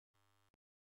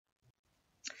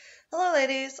Hello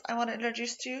ladies, I want to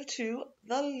introduce you to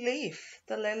the leaf,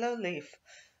 the Lilo leaf.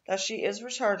 Now she is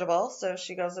rechargeable, so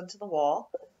she goes into the wall.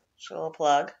 She's got a little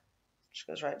plug. She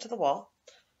goes right into the wall.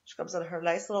 She comes in her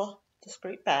nice little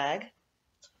discreet bag.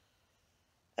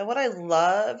 And what I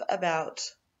love about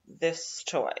this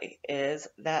toy is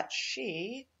that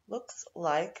she looks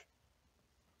like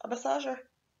a massager.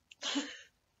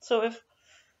 So if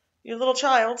your little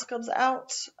child comes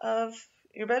out of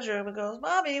your bedroom and goes,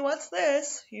 "Mommy, what's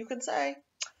this?" you can say,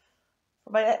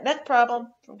 "For my neck problem,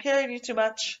 from carrying you too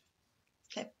much."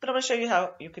 Okay, but I'm going to show you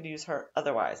how you can use her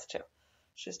otherwise too.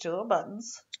 She has two little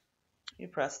buttons. You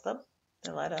press them,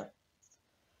 they light up.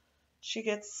 She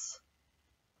gets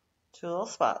two little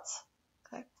spots.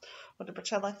 Okay, I'm going to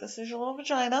pretend like this is your little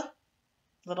vagina,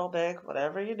 little, big,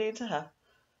 whatever you need to have.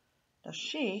 Now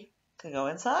she can go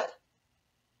inside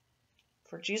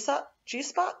for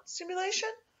G-spot stimulation,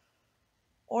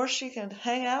 or she can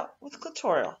hang out with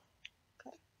clitoral.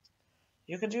 Okay,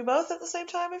 you can do both at the same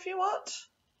time if you want.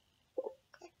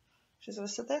 Okay, she's going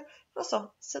to sit there.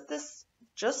 Also, sit this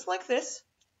just like this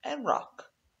and rock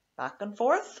back and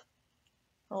forth.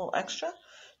 A little extra.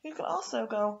 You can also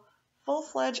go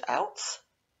full-fledged out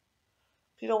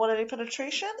if you don't want any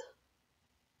penetration.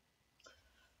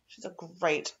 She's a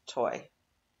great toy.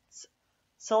 It's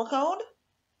silicone,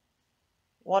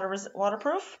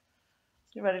 waterproof.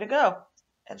 You're ready to go.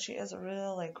 And she is a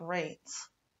really great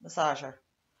massager.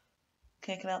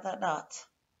 Kicking out that knot.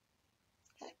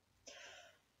 Okay.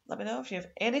 Let me know if you have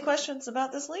any questions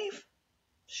about this leaf.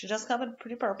 She does come in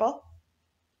pretty purple.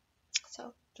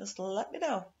 So just let me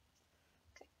know.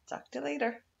 Okay. Talk to you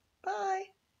later. Bye.